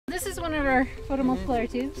one of our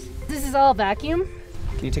photomultiplier tubes. This is all vacuum.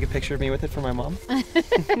 Can you take a picture of me with it for my mom?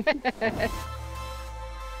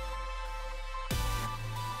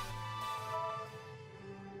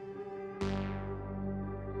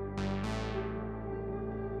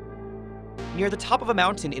 Near the top of a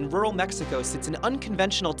mountain in rural Mexico sits an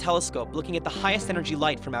unconventional telescope looking at the highest energy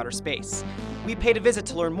light from outer space. We paid a visit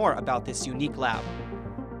to learn more about this unique lab.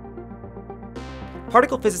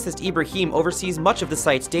 Particle physicist Ibrahim oversees much of the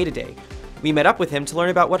site's day-to-day. We met up with him to learn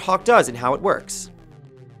about what HAWC does and how it works.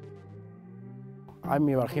 I'm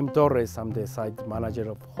Ibrahim Torres. I'm the site manager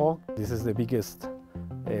of HAWC. This is the biggest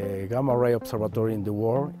gamma ray observatory in the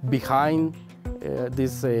world. Behind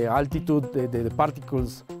this altitude, the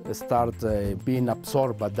particles start being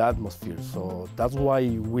absorbed by the atmosphere. So that's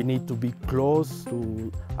why we need to be close to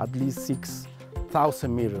at least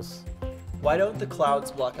 6,000 meters. Why don't the clouds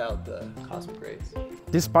block out the cosmic rays?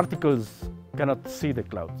 These particles cannot see the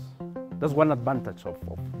clouds. That's one advantage of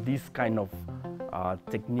this kind of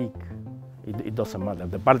technique. It doesn't matter.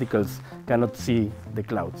 The particles cannot see the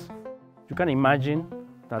clouds. You can imagine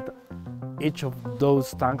that each of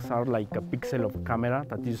those tanks are like a pixel of camera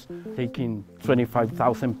that is taking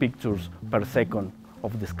 25,000 pictures per second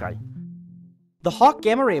of the sky. The HAWC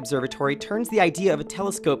Gamma Ray Observatory turns the idea of a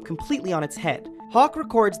telescope completely on its head. HAWC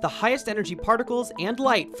records the highest energy particles and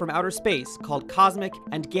light from outer space, called cosmic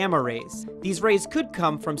and gamma rays. These rays could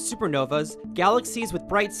come from supernovas, galaxies with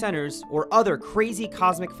bright centers, or other crazy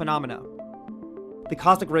cosmic phenomena. The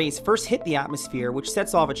cosmic rays first hit the atmosphere, which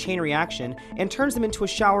sets off a chain reaction and turns them into a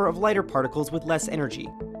shower of lighter particles with less energy.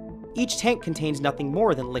 Each tank contains nothing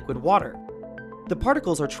more than liquid water. The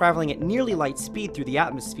particles are traveling at nearly light speed through the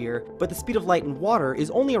atmosphere, but the speed of light in water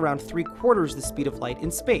is only around 3/4 the speed of light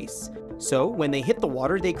in space. So, when they hit the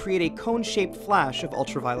water, they create a cone-shaped flash of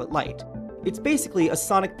ultraviolet light. It's basically a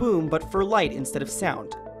sonic boom, but for light instead of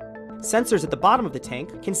sound. Sensors at the bottom of the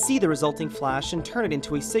tank can see the resulting flash and turn it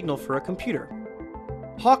into a signal for a computer.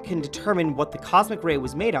 HAWC can determine what the cosmic ray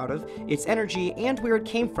was made out of, its energy, and where it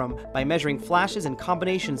came from by measuring flashes and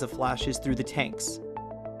combinations of flashes through the tanks.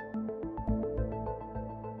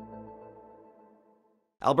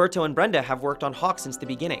 Alberto and Brenda have worked on HAWC since the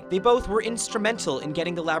beginning. They both were instrumental in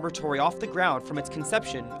getting the laboratory off the ground from its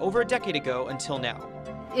conception over a decade ago until now.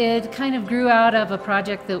 It kind of grew out of a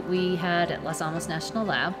project that we had at Los Alamos National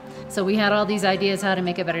Lab. So we had all these ideas how to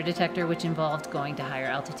make a better detector, which involved going to higher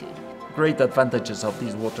altitude. Great advantages of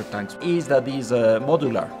these water tanks is that these are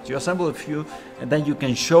modular. You assemble a few and then you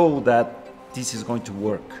can show that this is going to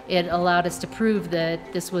work. It allowed us to prove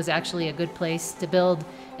that this was actually a good place to build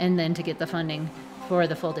and then to get the funding for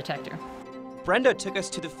the full detector. Brenda took us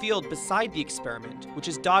to the field beside the experiment, which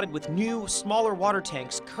is dotted with new, smaller water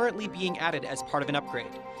tanks currently being added as part of an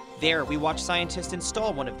upgrade. There, we watched scientists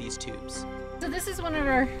install one of these tubes. So this is one of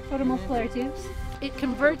our photomultiplier tubes. It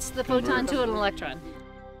converts the photon to an electron.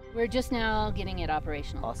 We're just now getting it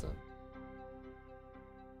operational. Awesome.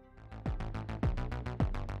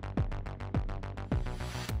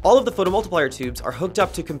 All of the photomultiplier tubes are hooked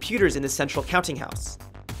up to computers in the central counting house.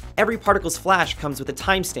 Every particle's flash comes with a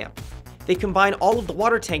timestamp. They combine all of the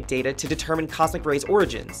water tank data to determine cosmic rays'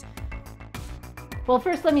 origins. Well,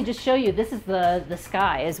 first let me just show you, this is the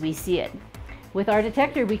sky as we see it. With our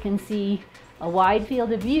detector, we can see a wide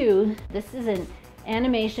field of view. This is an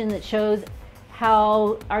animation that shows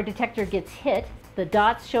how our detector gets hit. The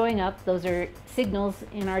dots showing up, those are signals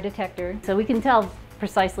in our detector. So we can tell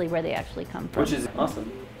precisely where they actually come from. Which is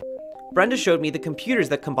awesome. Brenda showed me the computers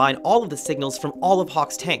that combine all of the signals from all of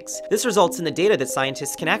HAWC's tanks. This results in the data that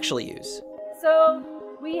scientists can actually use. So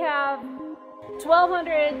we have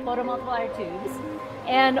 1,200 photomultiplier tubes,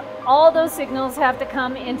 and all those signals have to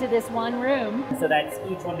come into this one room. So that's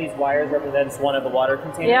each one of these wires represents one of the water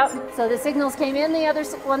containers? Yep. So the signals came in the other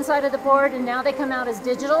one side of the board, and now they come out as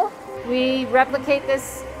digital. We replicate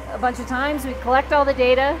this a bunch of times. We collect all the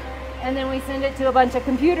data, and then we send it to a bunch of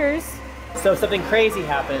computers. So if something crazy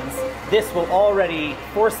happens, this will already,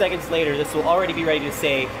 4 seconds later, this will already be ready to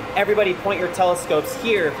say, everybody point your telescopes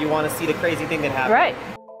here if you want to see the crazy thing that happened. Right.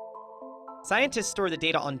 Scientists store the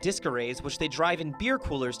data on disk arrays, which they drive in beer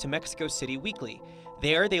coolers to Mexico City weekly.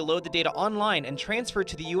 There, they load the data online and transfer it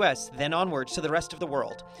to the US, then onwards to the rest of the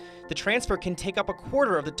world. The transfer can take up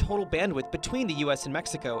 1/4 of the total bandwidth between the US and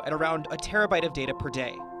Mexico at around a terabyte of data per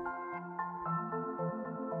day.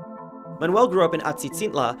 Manuel grew up in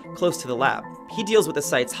Atzitzintla, close to the lab. He deals with the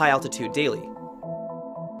site's high altitude daily.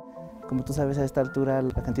 Como tú sabes, a esta altura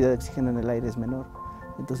la cantidad de oxígeno en el aire es menor,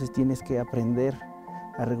 entonces tienes que aprender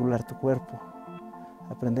a regular tu cuerpo,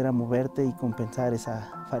 aprender a moverte y compensar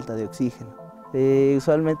esa falta de oxígeno.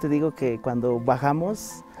 Usualmente digo que cuando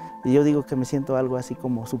bajamos Y yo digo que me siento algo así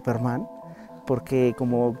como Superman, porque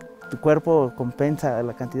como tu cuerpo compensa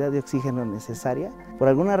la cantidad de oxígeno necesaria, por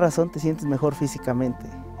alguna razón te sientes mejor físicamente.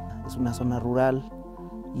 Es una zona rural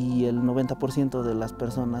y el 90% de las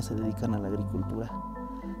personas se dedican a la agricultura.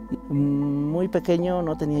 Muy pequeño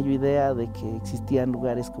no tenía yo idea de que existían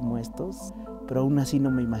lugares como estos, pero aún así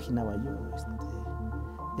no me imaginaba yo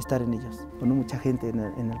estar en ellos. Bueno, mucha gente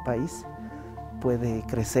en el país puede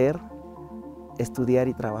crecer, estudiar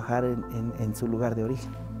y trabajar en su lugar de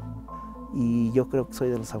origen. Y yo creo que soy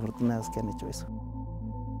de los afortunados que han hecho eso.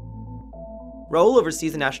 Raul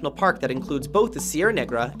oversees a national park that includes both the Sierra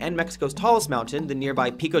Negra and Mexico's tallest mountain, the nearby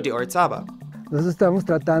Pico de Orizaba. Nosotros estamos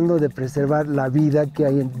tratando de preservar la vida que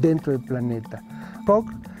hay dentro del planeta. HAWC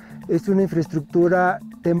es una infraestructura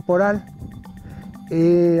temporal.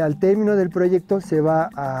 Al término del proyecto se va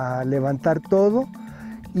a levantar todo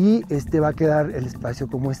y va a quedar el espacio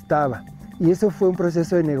como estaba. Y eso fue un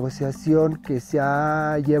proceso de negociación que se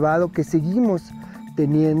ha llevado, que seguimos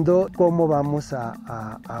teniendo, cómo vamos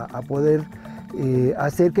a poder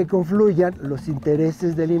hacer que confluyan los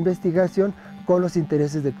intereses de la investigación con los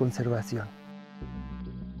intereses de conservación.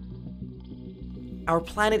 Our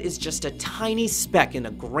planet is just a tiny speck in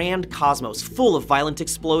a grand cosmos full of violent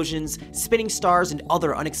explosions, spinning stars, and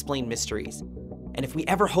other unexplained mysteries. And if we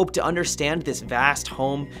ever hope to understand this vast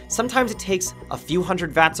home, sometimes it takes a few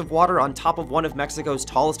hundred vats of water on top of one of Mexico's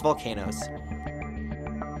tallest volcanoes.